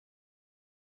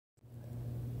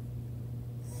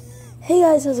Hey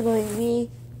guys, how's it going? Me,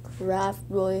 Craft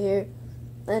Boy here,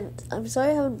 and I'm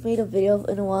sorry I haven't made a video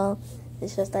in a while.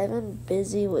 It's just I've been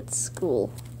busy with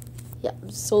school. Yeah, I'm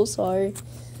so sorry,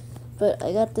 but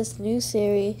I got this new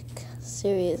seriously,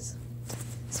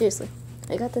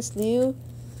 I got this new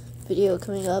video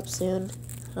coming up soon.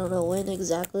 I don't know when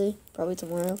exactly, probably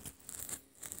tomorrow.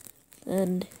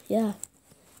 And yeah,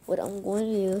 what I'm going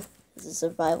to do is a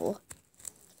survival,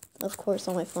 of course,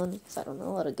 on my phone because I don't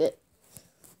know how to get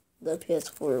the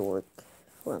PS4 work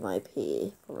for my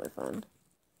phone.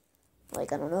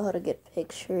 Like, I don't know how to get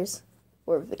pictures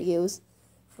or videos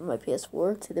from my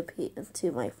PS4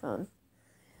 to my phone.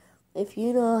 If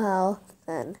you know how,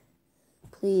 then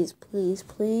please, please,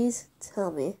 please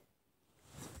tell me,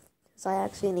 because I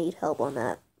actually need help on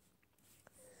that.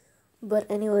 But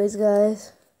anyways,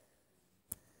 guys,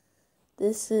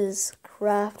 this is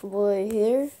Craft Boy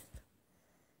here,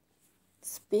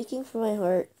 speaking from my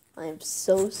heart. I am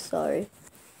so sorry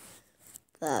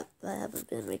that I haven't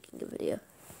been making a video.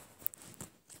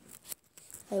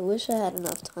 I wish I had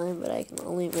enough time, but I can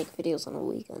only make videos on the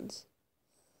weekends.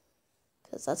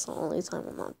 Because that's the only time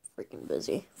I'm not freaking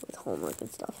busy with homework and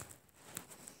stuff.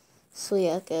 So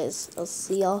yeah, guys, I'll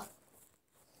see y'all,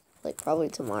 like, probably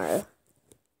tomorrow.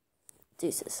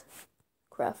 Deuces.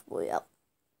 Craft Boy out.